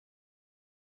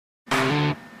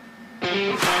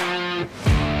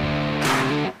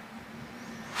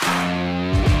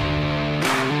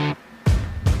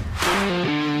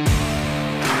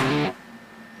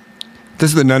This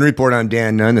is the Nunn Report. I'm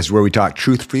Dan Nunn. This is where we talk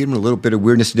truth, freedom, and a little bit of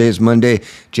weirdness. Today is Monday,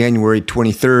 January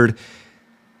 23rd.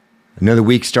 Another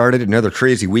week started, another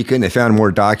crazy weekend. They found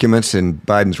more documents in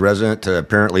Biden's residence.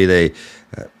 Apparently, they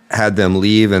had them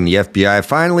leave, and the FBI,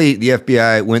 finally, the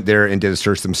FBI went there and did a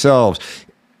search themselves.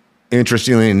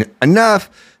 Interestingly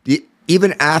enough,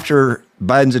 even after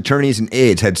Biden's attorneys and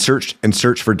aides had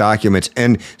searched for documents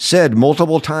and said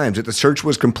multiple times that the search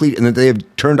was complete and that they have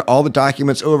turned all the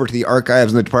documents over to the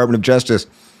archives in the Department of Justice,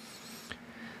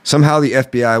 somehow the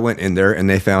FBI went in there and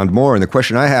they found more. And the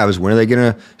question I have is, when are they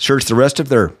going to search the rest of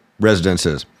their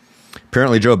residences?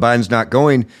 Apparently, Joe Biden's not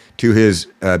going to his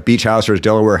beach house or his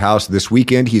Delaware house this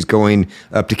weekend. He's going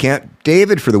up to Camp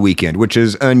David for the weekend, which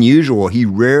is unusual. He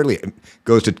rarely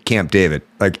goes to Camp David,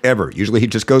 like ever. Usually he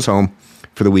just goes home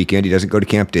for the weekend. He doesn't go to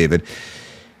Camp David.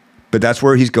 But that's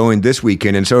where he's going this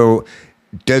weekend. And so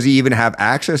does he even have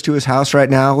access to his house right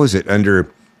now? Is it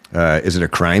is it a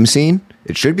crime scene?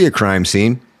 It should be a crime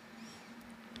scene.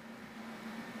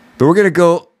 But we're going to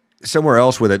go somewhere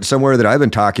else with it, somewhere that I've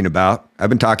been talking about. I've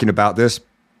been talking about this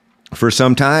for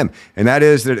some time, and that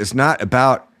is that it's not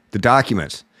about the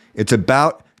documents. It's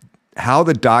about how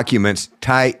the documents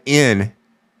tie in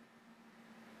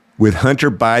with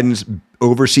Hunter Biden's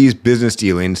overseas business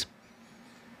dealings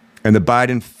and the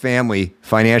Biden family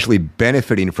financially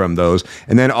benefiting from those.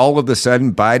 And then all of a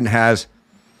sudden, Biden has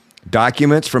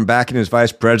documents from back in his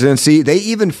vice presidency. They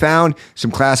even found some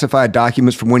classified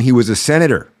documents from when he was a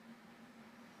senator.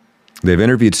 They've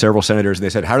interviewed several senators, and they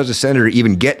said, how does a senator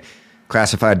even get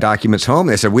classified documents home?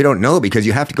 They said, we don't know, because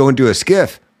you have to go into a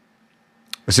skiff.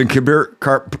 I can't even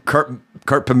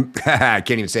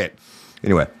say it.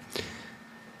 Anyway,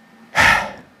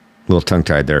 a little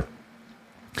tongue-tied there.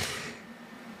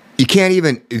 You can't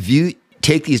even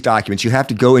take these documents. You have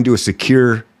to go into a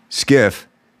secure skiff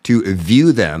to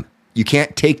view them. You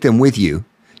can't take them with you.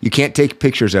 You can't take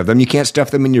pictures of them. You can't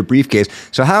stuff them in your briefcase.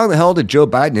 So how in the hell did Joe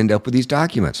Biden end up with these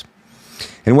documents?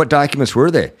 And what documents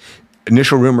were they?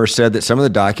 Initial rumors said that some of the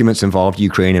documents involved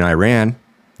Ukraine and Iran.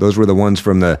 Those were the ones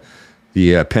from the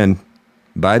Penn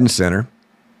Biden Center,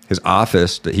 his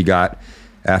office that he got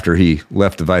after he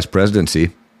left the vice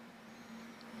presidency.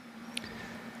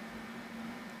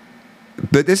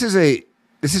 But this is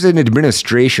an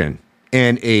administration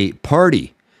and a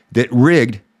party that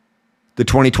rigged the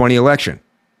 2020 election.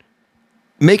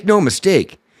 Make no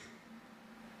mistake,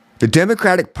 the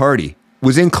Democratic Party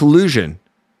was in collusion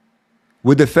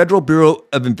with the Federal Bureau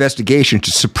of Investigation to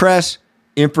suppress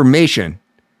information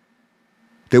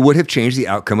that would have changed the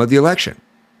outcome of the election.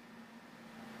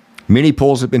 Many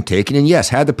polls have been taken, and yes,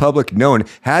 had the public known,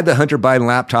 had the Hunter Biden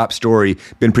laptop story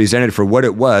been presented for what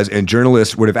it was, and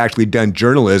journalists would have actually done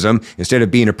journalism instead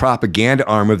of being a propaganda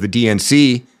arm of the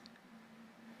DNC,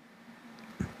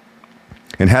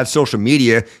 and had social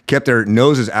media kept their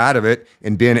noses out of it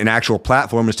and been an actual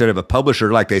platform instead of a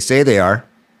publisher like they say they are,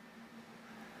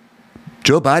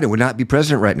 Joe Biden would not be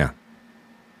president right now.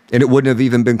 And it wouldn't have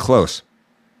even been close.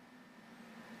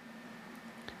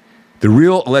 The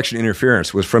real election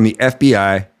interference was from the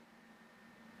FBI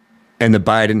and the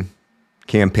Biden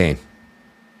campaign.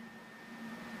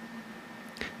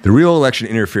 The real election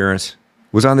interference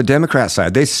was on the Democrat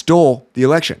side. They stole the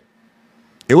election.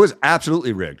 It was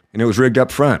absolutely rigged, and it was rigged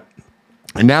up front.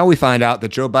 And now we find out that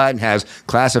Joe Biden has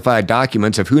classified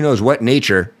documents of who knows what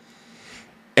nature,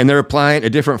 and they're applying a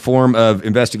different form of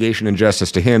investigation and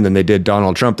justice to him than they did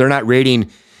Donald Trump. They're not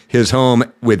raiding his home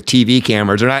with TV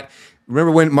cameras. They're not.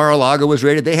 Remember when Mar-a-Lago was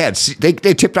raided?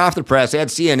 They tipped off the press. They had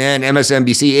CNN,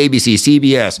 MSNBC, ABC,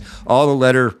 CBS. All the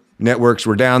letter networks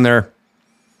were down there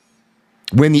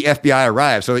when the FBI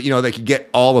arrived, so that they could get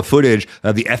all the footage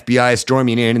of the FBI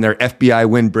storming in and their FBI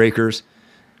windbreakers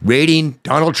raiding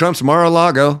Donald Trump's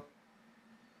Mar-a-Lago,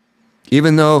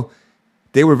 even though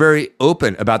they were very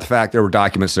open about the fact there were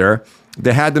documents there.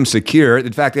 They had them secure.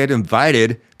 In fact, they had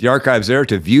invited the archives there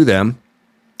to view them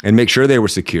and make sure they were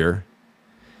secure.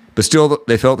 But still,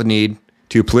 they felt the need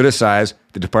to politicize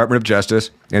the Department of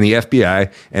Justice and the FBI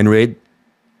and raid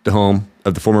the home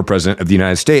of the former president of the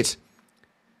United States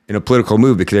in a political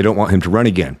move because they don't want him to run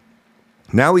again.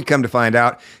 Now we come to find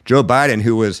out Joe Biden,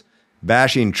 who was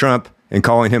bashing Trump and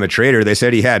calling him a traitor, they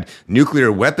said he had nuclear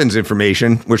weapons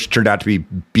information, which turned out to be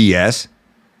BS.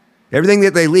 Everything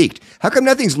that they leaked. How come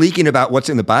nothing's leaking about what's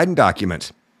in the Biden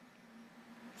documents?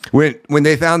 When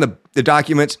they found the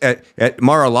documents at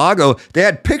Mar-a-Lago, they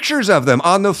had pictures of them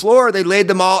on the floor. They laid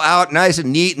them all out nice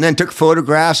and neat and then took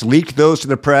photographs, leaked those to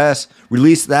the press,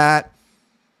 released that.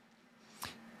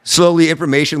 Slowly,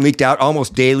 information leaked out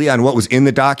almost daily on what was in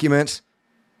the documents.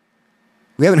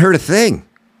 We haven't heard a thing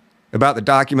about the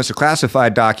documents, the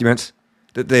classified documents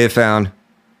that they have found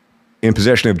in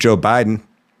possession of Joe Biden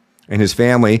and his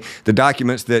family, the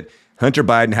documents that Hunter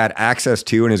Biden had access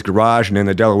to in his garage and in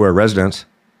the Delaware residence.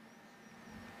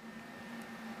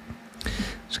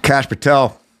 So Kash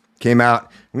Patel came out.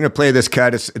 I'm going to play this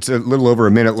cut. It's a little over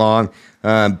a minute long,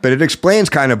 but it explains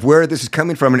kind of where this is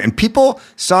coming from. And people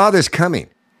saw this coming.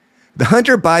 The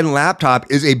Hunter Biden laptop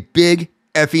is a big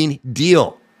effing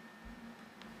deal.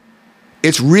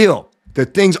 It's real. The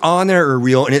things on there are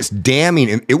real, and it's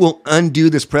damning, and it will undo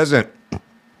this president,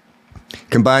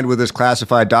 combined with this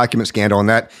classified document scandal, and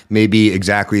that may be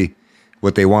exactly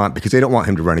what they want, because they don't want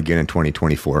him to run again in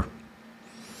 2024.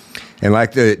 And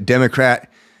like the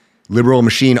Democrat liberal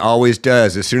machine always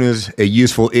does, as soon as a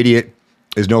useful idiot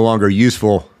is no longer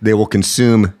useful, they will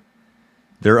consume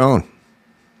their own.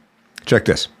 Check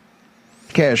this.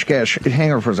 Cash,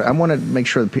 hang on for a second. I want to make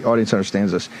sure the audience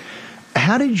understands this.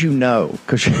 How did you know?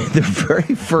 Because the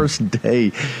very first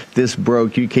day this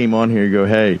broke, you came on here and go,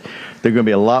 hey, there are going to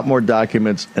be a lot more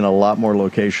documents and a lot more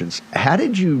locations. How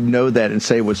did you know that and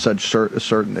say it with such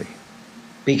certainty?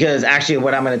 Because actually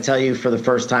what I'm going to tell you for the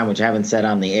first time, which I haven't said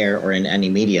on the air or in any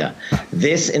media,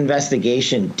 this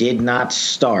investigation did not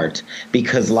start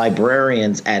because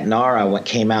librarians at NARA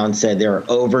came out and said there are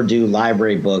overdue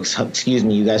library books. Excuse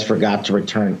me, you guys forgot to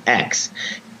return X.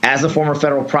 As a former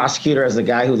federal prosecutor, as the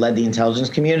guy who led the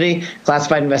intelligence community,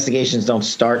 classified investigations don't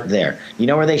start there. You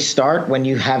know where they start? When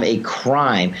you have a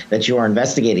crime that you are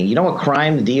investigating. You know what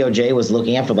crime the DOJ was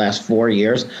looking at for the last 4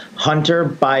 years? Hunter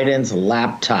Biden's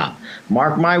laptop.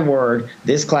 Mark my word,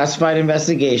 this classified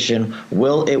investigation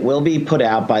will be put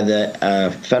out by the the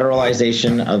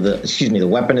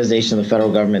weaponization of the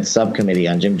federal government subcommittee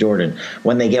on Jim Jordan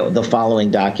when they get the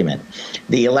following document.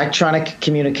 The electronic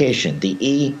communication, the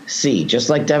EC, just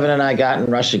like Devin and I got in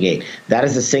Russiagate, that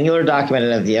is a singular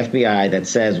document of the FBI that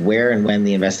says where and when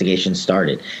the investigation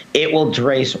started. It will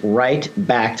trace right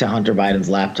back to Hunter Biden's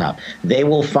laptop. They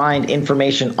will find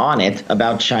information on it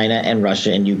about China and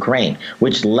Russia and Ukraine,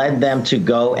 which led them to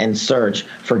go and search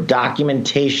for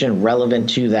documentation relevant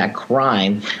to that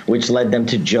crime, which led them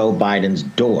to Joe Biden's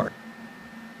door.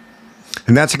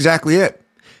 And that's exactly it.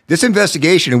 This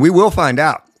investigation, and we will find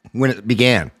out when it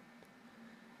began.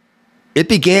 It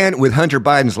began with Hunter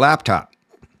Biden's laptop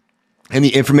and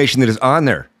the information that is on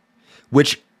there,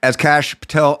 which, as Kash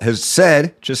Patel has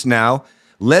said just now,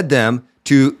 led them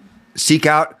to seek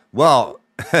out, well,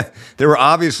 there were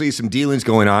obviously some dealings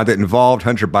going on that involved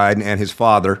Hunter Biden and his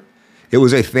father. It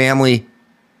was a family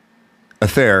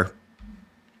affair.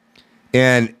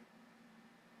 And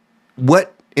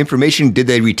what information did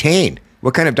they retain?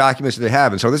 What kind of documents did they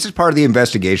have? And so this is part of the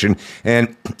investigation.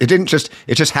 And it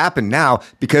just happened now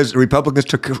because the Republicans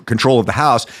took control of the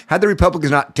House. Had the Republicans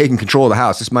not taken control of the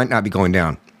House, this might not be going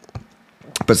down.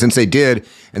 But since they did,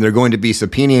 and they're going to be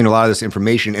subpoenaing a lot of this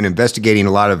information and investigating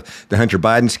a lot of the Hunter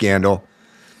Biden scandal,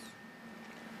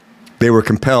 they were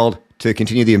compelled to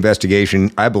continue the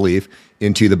investigation, I believe,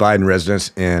 into the Biden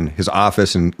residence and his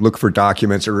office and look for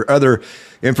documents or other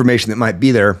information that might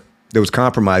be there that was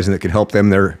compromised and that could help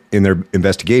them in their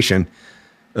investigation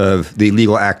of the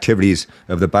illegal activities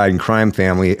of the Biden crime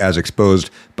family as exposed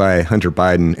by Hunter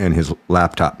Biden and his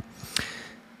laptop.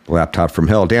 The laptop from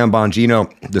hell. Dan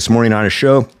Bongino, this morning on his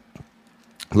show,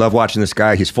 love watching this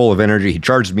guy. He's full of energy. He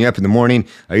charges me up in the morning.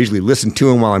 I usually listen to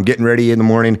him while I'm getting ready in the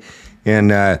morning.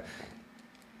 And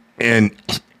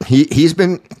he's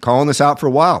been calling this out for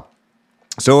a while.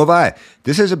 So have I.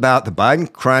 This is about the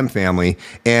Biden crime family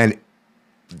and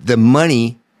the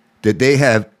money that they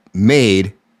have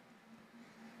made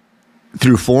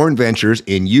through foreign ventures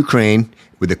in Ukraine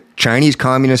with the Chinese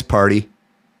Communist Party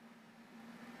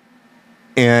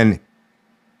and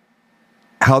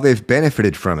how they've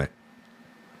benefited from it.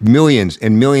 Millions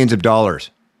and millions of dollars.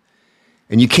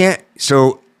 And you can't,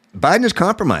 so Biden is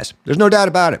compromised. There's no doubt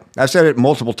about it. I've said it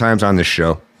multiple times on this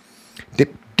show.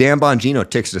 Dan Bongino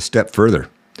takes it a step further.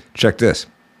 Check this.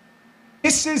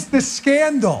 This is the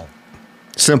scandal.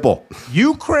 Simple.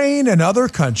 Ukraine and other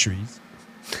countries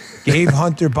gave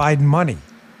Hunter Biden money.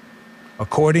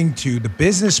 According to the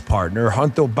business partner,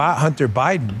 Hunter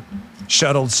Biden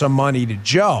shuttled some money to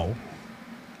Joe.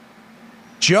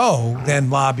 Joe then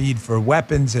lobbied for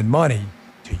weapons and money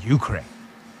to Ukraine.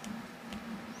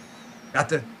 Got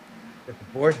the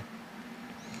board?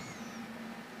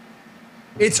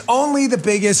 It's only the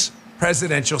biggest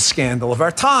presidential scandal of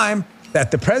our time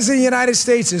that the president of the United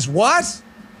States is what?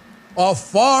 A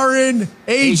foreign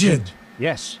agent.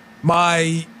 Yes.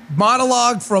 My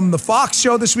monologue from the Fox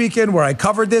show this weekend where I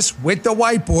covered this with the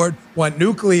whiteboard went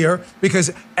nuclear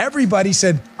because everybody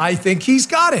said, I think he's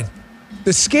got it.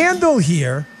 The scandal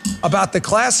here about the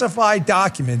classified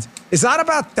documents is not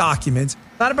about documents,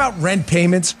 not about rent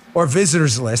payments or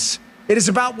visitors lists. It is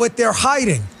about what they're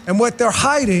hiding. And what they're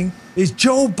hiding is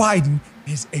Joe Biden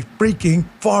is a freaking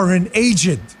foreign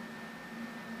agent.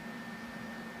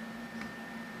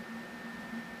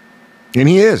 And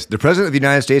he is. The president of the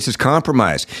United States is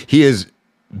compromised. He is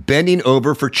bending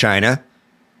over for China.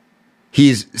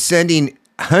 He's sending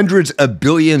hundreds of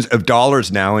billions of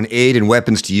dollars now in aid and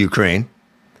weapons to Ukraine.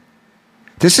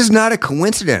 This is not a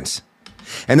coincidence.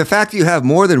 And the fact that you have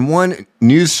more than one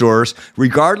news source,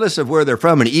 regardless of where they're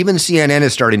from, and even CNN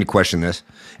is starting to question this,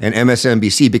 and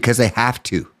MSNBC, because they have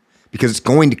to, because it's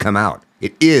going to come out.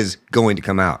 It is going to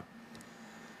come out.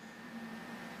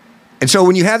 And so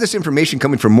when you have this information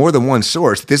coming from more than one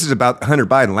source, this is about the Hunter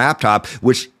Biden laptop,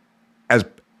 which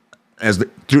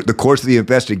through the course of the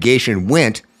investigation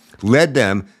led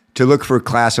them to look for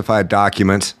classified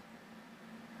documents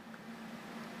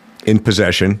in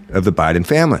possession of the Biden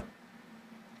family.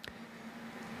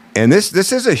 And this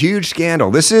is a huge scandal.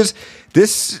 This is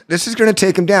going to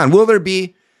take him down. Will there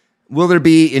be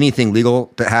anything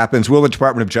legal that happens? Will the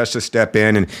Department of Justice step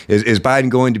in? And is Biden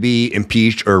going to be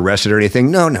impeached or arrested or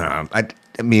anything? No. I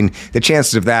mean, the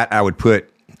chances of that,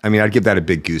 I'd give that a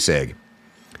big goose egg,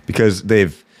 because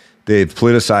they've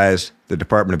politicized the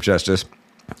Department of Justice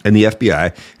and the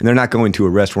FBI, and they're not going to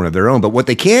arrest one of their own. But what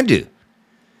they can do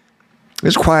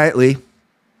is quietly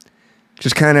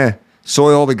just kind of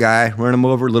soil the guy, run him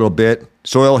over a little bit,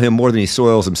 soil him more than he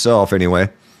soils himself anyway.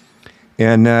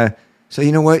 And so,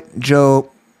 you know what,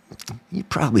 Joe, you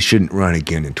probably shouldn't run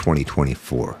again in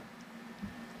 2024.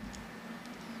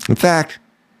 In fact,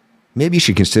 maybe you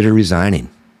should consider resigning.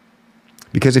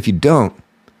 Because if you don't,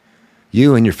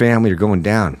 you and your family are going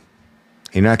down.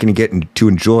 You're not going to get to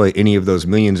enjoy any of those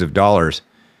millions of dollars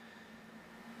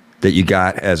that you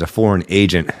got as a foreign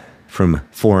agent from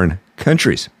foreign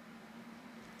countries.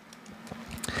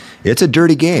 It's a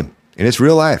dirty game, and it's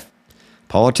real life.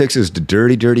 Politics is the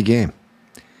dirty, dirty game.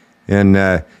 And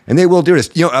they will do this.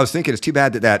 You know, I was thinking it's too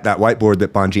bad that whiteboard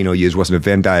that Bongino used wasn't a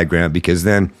Venn diagram, because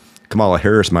then Kamala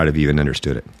Harris might have even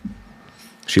understood it.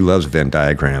 She loves Venn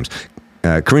diagrams.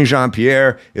 Karine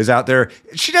Jean-Pierre is out there.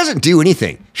 She doesn't do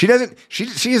anything. She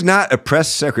is not a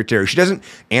press secretary. She doesn't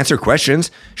answer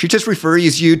questions. She just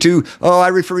refers you to, I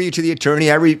refer you to the attorney.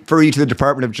 I refer you to the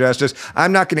Department of Justice.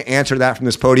 I'm not going to answer that from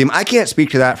this podium. I can't speak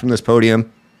to that from this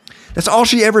podium. That's all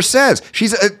she ever says.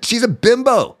 She's a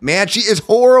bimbo, man. She is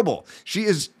horrible. She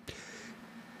is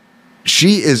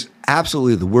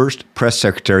absolutely the worst press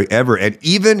secretary ever. And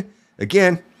even,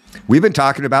 again, we've been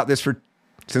talking about this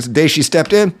since the day she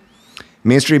stepped in.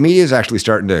 Mainstream media is actually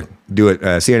starting to do it.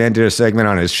 CNN did a segment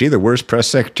on, is she the worst press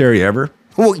secretary ever?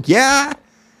 Well, yeah,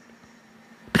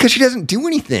 because she doesn't do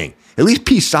anything. At least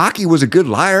Psaki was a good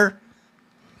liar.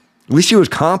 At least she was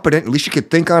competent. At least she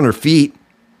could think on her feet.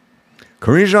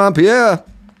 Karine Jean-Pierre,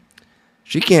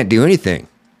 she can't do anything.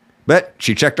 But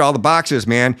she checked all the boxes,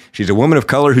 man. She's a woman of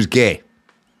color who's gay.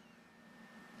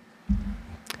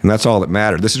 And that's all that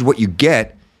matters. This is what you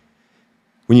get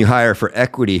when you hire for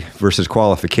equity versus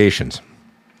qualifications.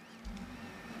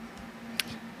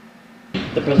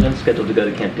 The president's scheduled to go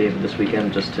to Camp David this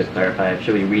weekend. Just to clarify,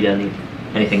 should we read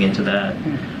anything into that?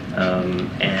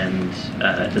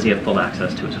 And does he have full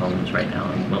access to his homes right now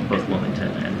in both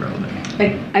Wilmington and Rome?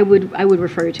 I would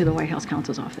refer you to the White House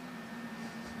counsel's office.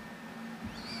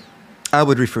 I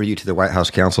would refer you to the White House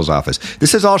counsel's office.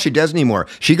 This is all she does anymore.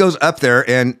 She goes up there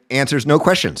and answers no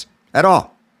questions at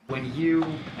all. When you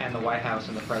and the White House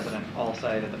and the president all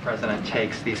say that the president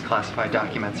takes these classified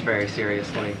documents very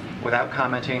seriously, without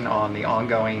commenting on the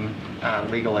ongoing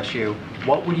legal issue,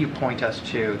 what would you point us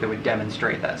to that would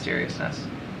demonstrate that seriousness?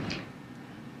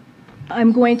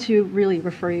 I'm going to really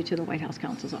refer you to the White House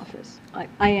counsel's office.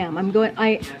 I am.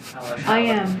 I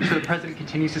am. So the president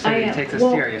continues to say that he takes this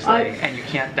seriously, and you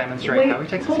can't demonstrate how he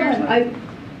takes it seriously?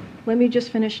 Let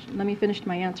me finish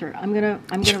my answer. I'm gonna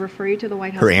refer you to the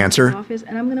White House counsel's office,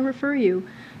 and I'm gonna refer you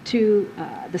to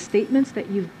the statements that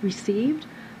you've received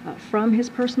from his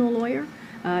personal lawyer.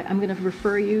 I'm going to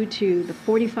refer you to the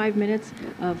 45 minutes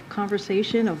of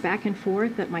conversation, of back and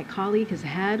forth that my colleague has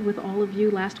had with all of you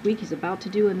last week. He's about to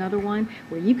do another one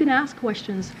where you can ask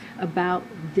questions about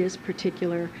this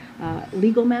particular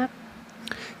legal matter.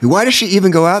 Why does she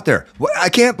even go out there? I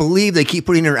can't believe they keep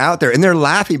putting her out there, and they're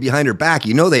laughing behind her back.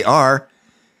 You know they are.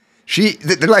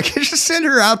 They're like, just send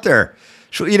her out there.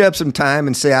 She'll eat up some time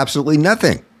and say absolutely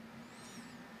nothing.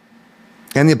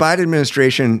 And the Biden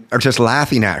administration are just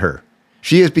laughing at her.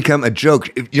 She has become a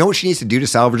joke. You know what she needs to do to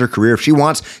salvage her career? If she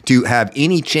wants to have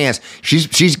any chance,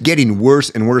 she's getting worse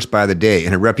and worse by the day,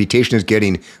 and her reputation is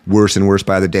getting worse and worse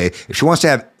by the day. If she wants to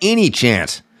have any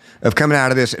chance of coming out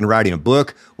of this and writing a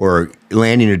book or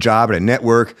landing a job at a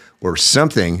network or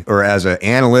something, or as an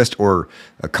analyst or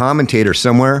a commentator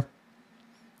somewhere,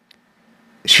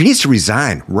 she needs to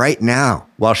resign right now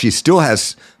while she still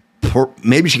has,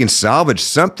 maybe she can salvage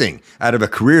something out of a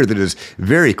career that is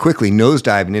very quickly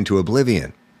nosediving into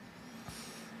oblivion.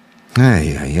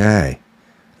 Ay.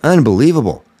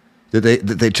 Unbelievable that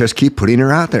they just keep putting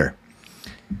her out there.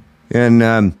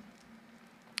 And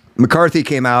McCarthy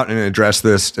came out and addressed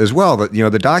this as well. That,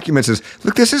 the documents is,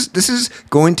 look, this is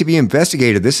going to be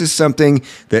investigated. This is something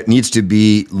that needs to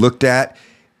be looked at,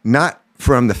 not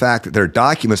from the fact that they're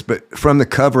documents, but from the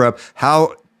cover-up,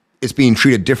 how it's being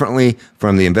treated differently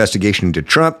from the investigation into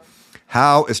Trump,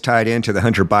 how it's tied into the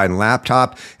Hunter Biden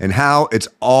laptop, and how it's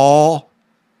all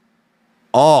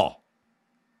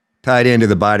tied into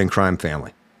the Biden crime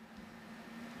family.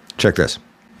 Check this.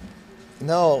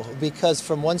 No, because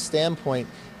from one standpoint,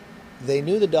 they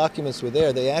knew the documents were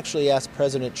there. They actually asked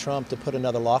President Trump to put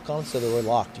another lock on them, so they were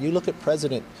locked. You look at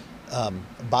President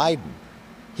Biden.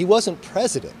 He wasn't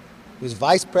president. He was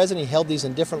vice president. He held these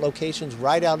in different locations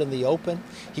right out in the open.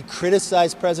 He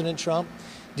criticized President Trump.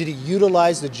 Did he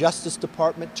utilize the Justice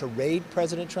Department to raid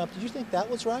President Trump? Did you think that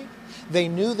was right? They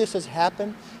knew this has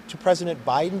happened to President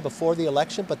Biden before the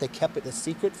election, but they kept it a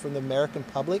secret from the American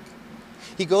public.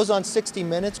 He goes on 60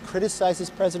 Minutes,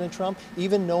 criticizes President Trump,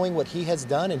 even knowing what he has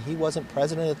done, and he wasn't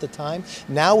president at the time.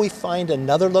 Now we find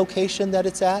another location that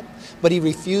it's at, but he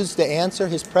refused to answer.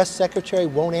 His press secretary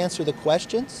won't answer the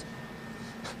questions.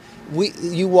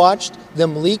 You watched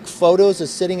them leak photos of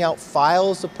sitting out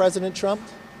files of President Trump.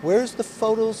 Where's the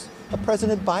photos of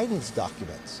President Biden's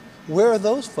documents? Where are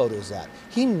those photos at?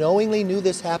 He knowingly knew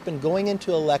this happened going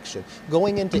into election,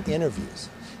 going into interviews.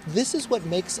 This is what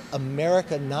makes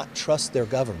America not trust their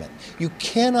government. You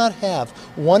cannot have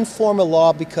one form of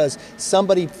law because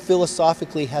somebody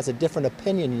philosophically has a different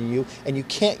opinion than you, and you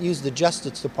can't use the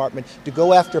Justice Department to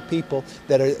go after people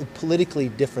that are politically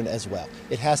different as well.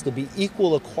 It has to be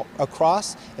equal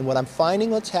across, and what I'm finding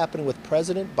what's happening with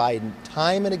President Biden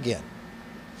time and again,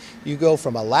 you go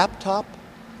from a laptop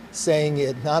saying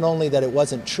it not only that it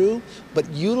wasn't true, but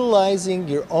utilizing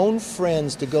your own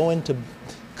friends to go into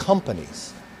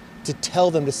companies to tell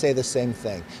them to say the same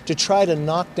thing, to try to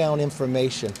knock down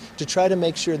information, to try to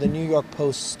make sure the New York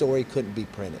Post story couldn't be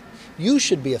printed. You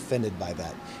should be offended by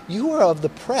that. You are of the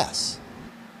press.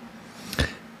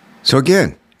 So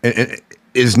again, it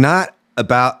is not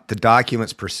about the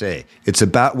documents per se. It's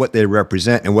about what they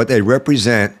represent. And what they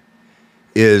represent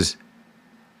is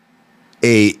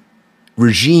a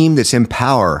regime that's in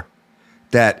power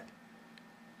that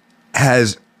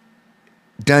has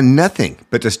done nothing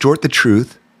but distort the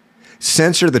truth,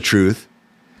 censor the truth,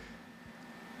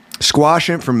 squash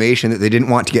information that they didn't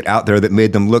want to get out there that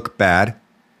made them look bad.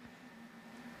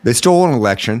 They stole an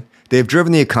election. They've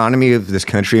driven the economy of this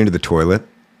country into the toilet.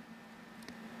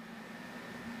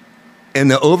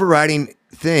 And the overriding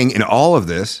thing in all of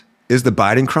this is the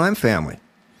Biden crime family.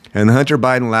 And the Hunter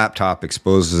Biden laptop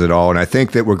exposes it all. And I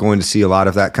think that we're going to see a lot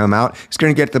of that come out. It's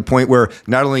going to get to the point where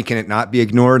not only can it not be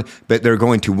ignored, but they're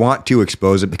going to want to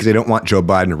expose it because they don't want Joe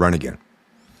Biden to run again.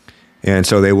 And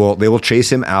so they will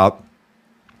chase him out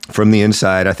from the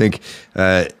inside. I think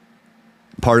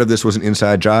part of this was an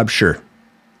inside job. Sure.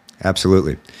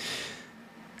 Absolutely.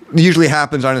 It usually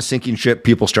happens on a sinking ship.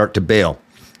 People start to bail.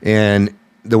 And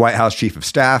the White House chief of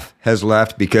staff has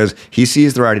left because he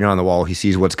sees the writing on the wall. He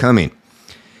sees what's coming.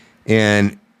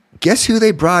 And guess who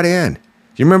they brought in?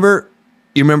 You remember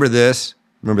this?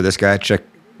 Remember this guy? You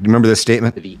remember this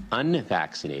statement? For the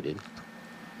unvaccinated,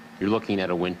 you're looking at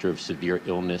a winter of severe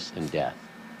illness and death.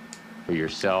 For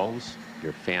yourselves,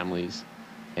 your families,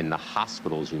 and the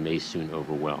hospitals you may soon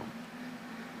overwhelm.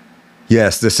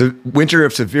 Yes, this winter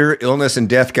of severe illness and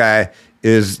death guy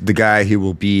is the guy who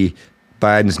will be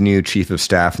Biden's new chief of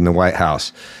staff in the White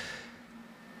House.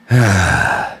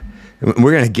 We're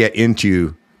going to get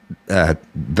into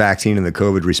vaccine and the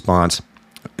COVID response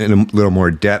in a little more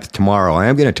depth tomorrow. I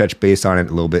am going to touch base on it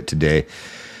a little bit today.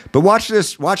 But watch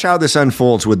how this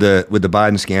unfolds with the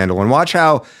Biden scandal, and watch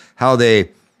how the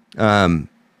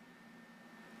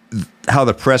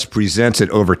press presents it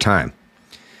over time.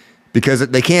 Because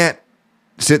they can't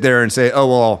sit there and say, "Oh,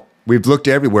 well, we've looked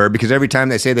everywhere," because every time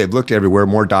they say they've looked everywhere,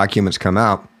 more documents come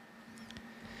out.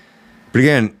 But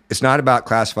again, it's not about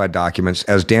classified documents.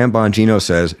 As Dan Bongino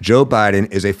says, Joe Biden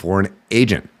is a foreign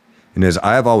agent. And as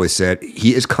I've always said,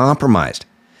 he is compromised.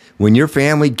 When your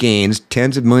family gains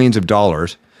tens of millions of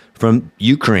dollars from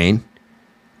Ukraine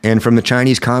and from the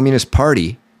Chinese Communist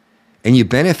Party, and you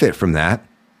benefit from that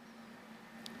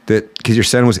because your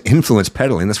son was influence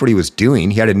peddling. That's what he was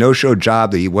doing. He had a no-show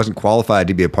job that he wasn't qualified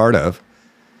to be a part of.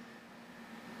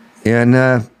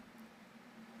 And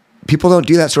people don't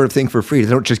do that sort of thing for free.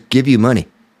 They don't just give you money.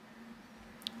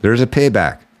 There's a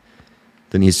payback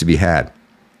that needs to be had.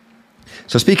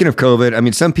 So speaking of COVID, I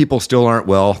mean, some people still aren't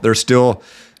well. They're still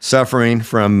suffering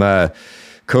from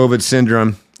COVID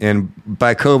syndrome. And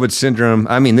by COVID syndrome,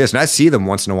 I mean this, and I see them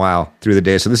once in a while through the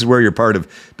day. So this is where your part of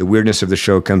the weirdness of the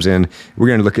show comes in. We're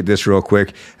going to look at this real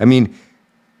quick. I mean,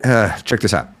 check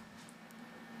this out.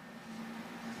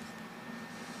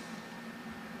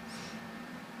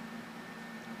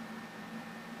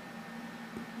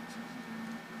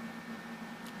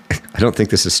 I don't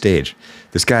think this is staged.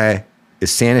 This guy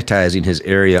is sanitizing his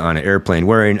area on an airplane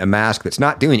wearing a mask that's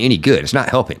not doing any good. It's not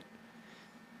helping.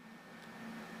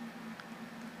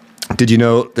 Did you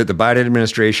know that the Biden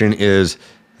administration is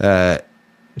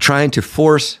trying to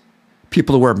force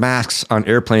people to wear masks on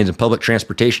airplanes and public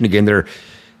transportation again?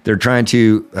 They're trying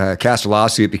to cast a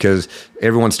lawsuit because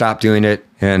everyone stopped doing it,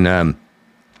 and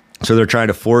so they're trying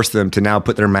to force them to now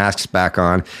put their masks back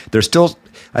on. They're still.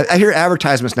 I hear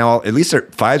advertisements now. At least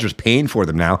Pfizer's paying for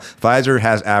them now. Pfizer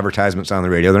has advertisements on the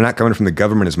radio. They're not coming from the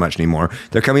government as much anymore.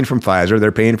 They're coming from Pfizer.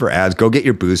 They're paying for ads. Go get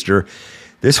your booster.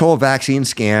 This whole vaccine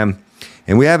scam,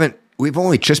 and we've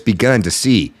only just begun to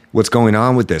see what's going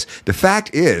on with this. The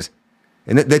fact is,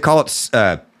 and they call it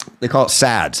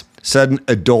SADS, sudden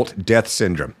adult death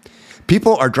syndrome.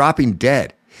 People are dropping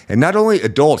dead, and not only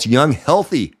adults, young,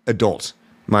 healthy adults,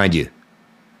 mind you,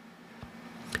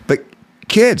 but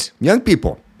kids, young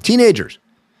people, teenagers,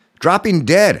 dropping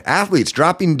dead, athletes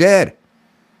dropping dead.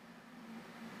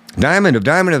 Diamond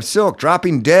of Silk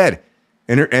dropping dead,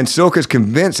 and Silk is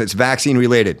convinced it's vaccine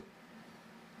related.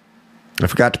 I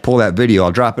forgot to pull that video.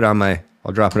 I'll drop it on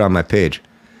my page,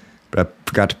 but I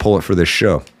forgot to pull it for this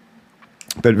show.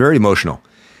 But very emotional,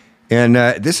 and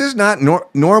this is not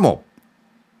normal.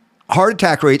 Heart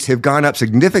attack rates have gone up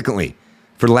significantly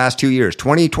for the last 2 years,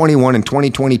 2021 and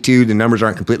 2022. The numbers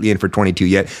aren't completely in for 22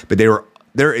 yet, but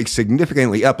they're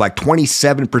significantly up, like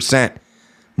 27%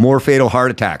 more fatal heart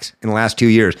attacks in the last 2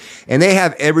 years. And they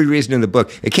have every reason in the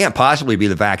book. It can't possibly be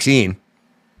the vaccine.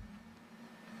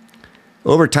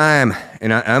 Over time,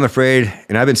 and I'm afraid,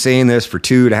 and I've been saying this for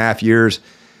 2.5 years,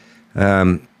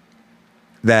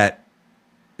 that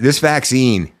this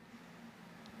vaccine,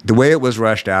 the way it was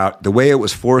rushed out, the way it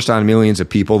was forced on millions of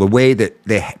people, the way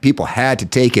that people had to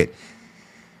take it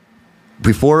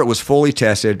before it was fully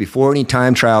tested, before any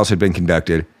time trials had been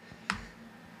conducted,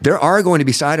 there are going to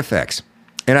be side effects.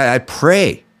 And I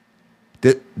pray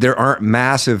that there aren't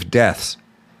massive deaths.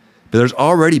 But there's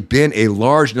already been a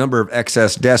large number of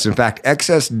excess deaths. In fact,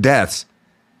 excess deaths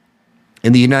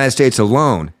in the United States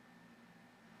alone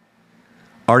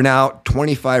are now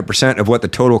 25% of what the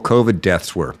total COVID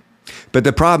deaths were. But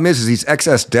the problem is these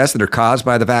excess deaths that are caused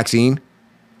by the vaccine,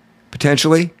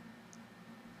 potentially,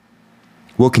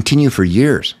 will continue for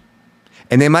years.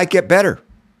 And they might get better.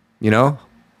 You know,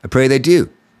 I pray they do.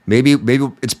 Maybe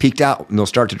it's peaked out and they'll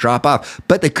start to drop off.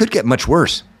 But they could get much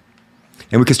worse.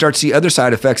 And we can start to see other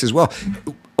side effects as well.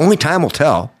 Only time will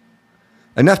tell.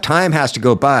 Enough time has to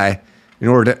go by in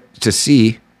order to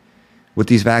see what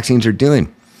these vaccines are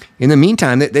doing. In the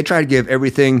meantime, they try to give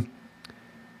everything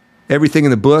in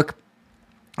the book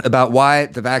about why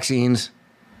the vaccines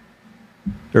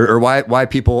or why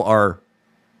people are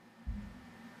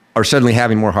suddenly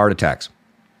having more heart attacks.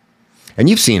 And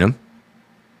you've seen them.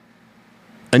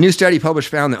 A new study published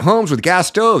found that homes with gas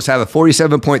stoves have a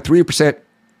 47.3%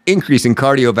 increase in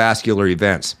cardiovascular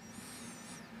events.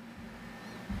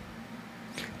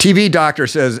 TV doctor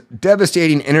says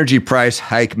devastating energy price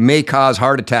hike may cause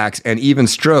heart attacks and even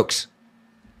strokes.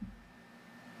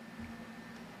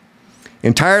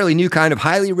 Entirely new kind of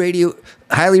highly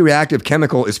reactive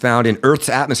chemical is found in Earth's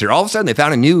atmosphere. All of a sudden, they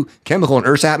found a new chemical in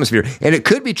Earth's atmosphere, and it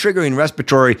could be triggering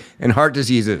respiratory and heart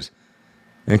diseases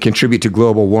and contribute to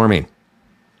global warming.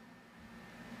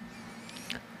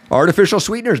 Artificial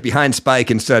sweeteners behind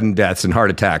spike in sudden deaths and heart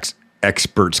attacks,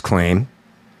 experts claim.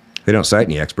 They don't cite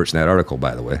any experts in that article,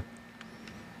 by the way.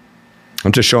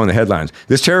 I'm just showing the headlines.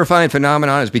 This terrifying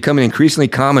phenomenon is becoming increasingly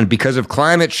common because of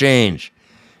climate change.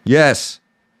 Yes,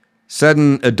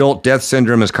 sudden adult death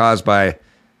syndrome is caused by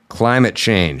climate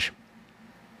change.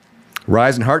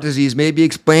 Rise in heart disease may be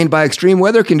explained by extreme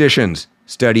weather conditions,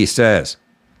 study says.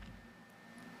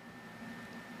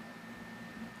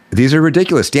 These are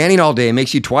ridiculous. Standing all day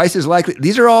makes you twice as likely.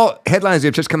 These are all headlines that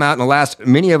have just come out in the last,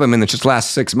 many of them in the just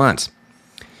last 6 months,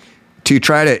 to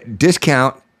try to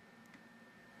discount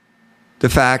the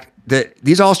fact that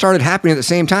these all started happening at the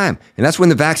same time. And that's when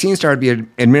the vaccine started being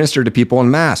administered to people en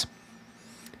masse.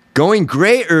 Going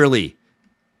gray early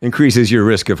increases your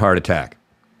risk of heart attack.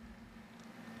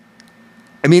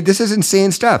 I mean, this is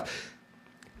insane stuff.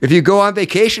 If you go on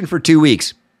vacation for 2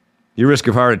 weeks, your risk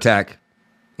of heart attack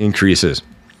increases.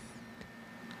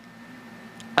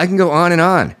 I can go on and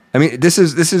on. I mean, this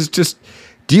is just,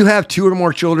 do you have 2 or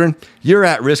more children? You're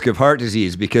at risk of heart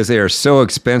disease because they are so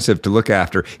expensive to look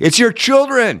after. It's your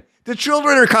children. The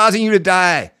children are causing you to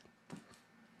die.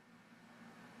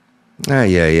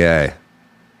 Ay.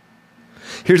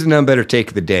 Here's the none better take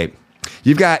of the day.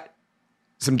 You've got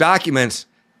some documents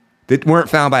that weren't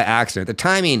found by accident. The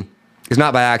timing is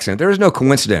not by accident. There is no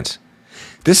coincidence.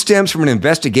 This stems from an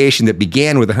investigation that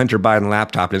began with the Hunter Biden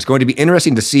laptop, and it's going to be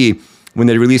interesting to see when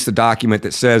they release the document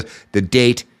that says the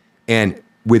date and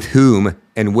with whom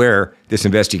and where this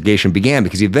investigation began,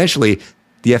 because eventually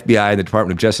the FBI and the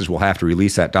Department of Justice will have to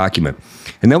release that document.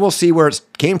 And then we'll see where it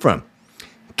came from.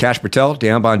 Kash Patel,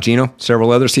 Dan Bongino,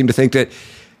 several others seem to think that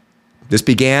this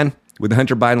began with the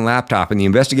Hunter Biden laptop and the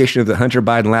investigation of the Hunter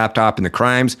Biden laptop and the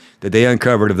crimes that they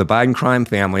uncovered of the Biden crime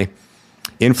family,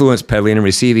 influence peddling and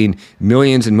receiving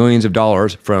millions and millions of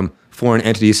dollars from foreign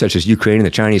entities such as Ukraine and the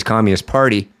Chinese Communist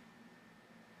Party,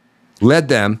 led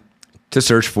them to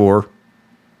search for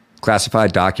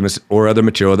classified documents or other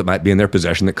material that might be in their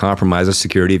possession that compromises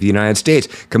security of the United States,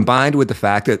 combined with the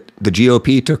fact that the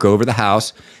GOP took over the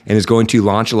House and is going to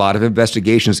launch a lot of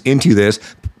investigations into this,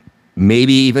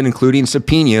 maybe even including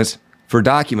subpoenas for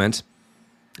documents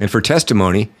and for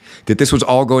testimony, that this was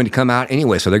all going to come out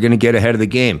anyway, so they're going to get ahead of the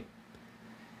game.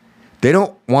 They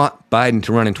don't want Biden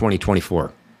to run in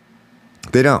 2024.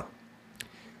 They don't.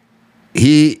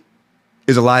 He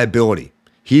is a liability.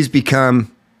 He's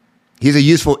a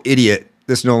useful idiot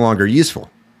that's no longer useful.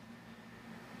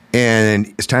 And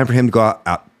it's time for him to go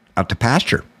out to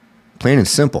pasture, plain and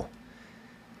simple.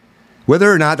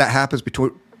 Whether or not that happens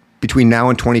between now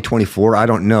and 2024, I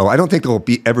don't know. I don't think there will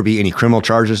ever be any criminal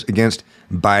charges against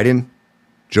Biden,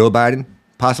 Joe Biden,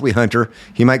 possibly Hunter.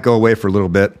 He might go away for a little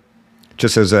bit,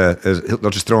 just as they'll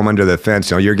just throw him under the fence.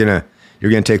 You know, you're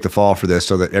gonna take the fall for this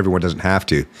so that everyone doesn't have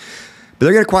to. But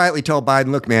they're gonna quietly tell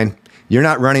Biden, look, man, you're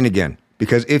not running again,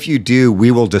 because if you do, we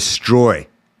will destroy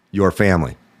your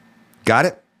family. Got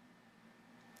it?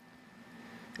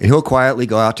 And he'll quietly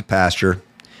go out to pasture,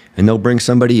 and they'll bring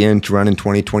somebody in to run in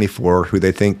 2024 who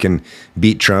they think can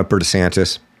beat Trump or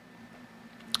DeSantis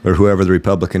or whoever the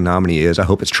Republican nominee is. I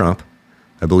hope it's Trump.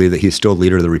 I believe that he's still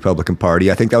leader of the Republican Party.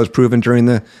 I think that was proven during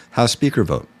the House Speaker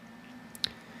vote.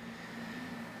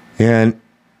 And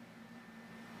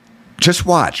just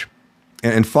watch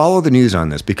and follow the news on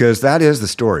this, because that is the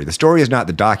story. The story is not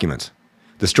the documents.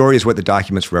 The story is what the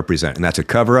documents represent, and that's a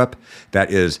cover-up.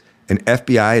 That is an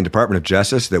FBI and Department of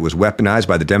Justice that was weaponized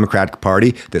by the Democratic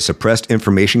Party that suppressed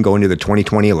information going into the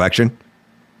 2020 election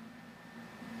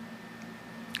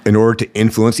in order to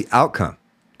influence the outcome.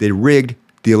 They rigged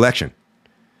the election.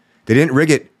 They didn't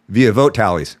rig it via vote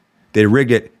tallies. They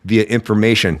rigged it via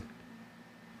information,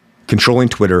 controlling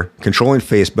Twitter, controlling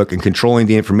Facebook, and controlling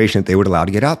the information that they would allow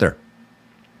to get out there.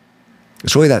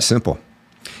 It's really that simple.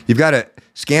 You've got a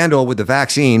scandal with the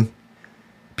vaccine.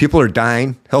 People are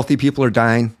dying. Healthy people are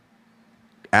dying.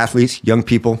 Athletes, young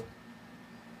people,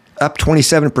 up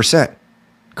 27%.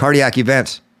 Cardiac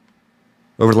events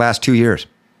over the last 2 years.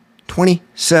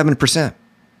 27%.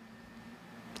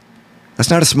 That's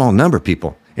not a small number,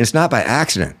 people. And it's not by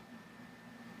accident.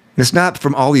 And it's not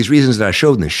from all these reasons that I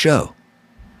showed in the show.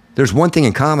 There's one thing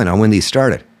in common on when these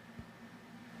started.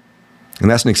 And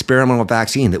that's an experimental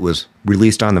vaccine that was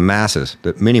released on the masses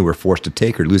that many were forced to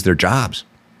take or lose their jobs.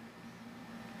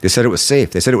 They said it was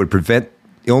safe. They said it would prevent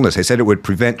illness. They said it would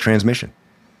prevent transmission.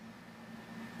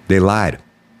 They lied.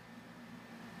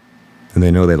 And they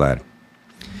know they lied.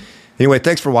 Anyway,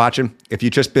 thanks for watching. If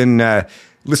you've just been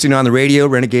listening on the radio,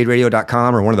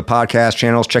 renegaderadio.com, or one of the podcast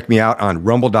channels, check me out on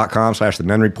rumble.com/The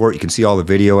Nunn Report. You can see all the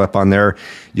video up on there.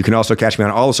 You can also catch me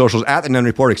on all the socials at The Nunn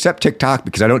Report, except TikTok,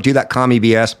 because I don't do that commie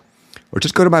BS. Or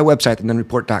just go to my website,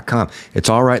 thenunnreport.com. It's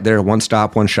all right there. One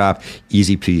stop, one shop.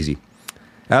 Easy peasy.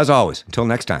 As always, until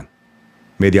next time,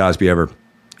 may the odds be ever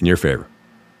in your favor.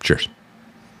 Cheers.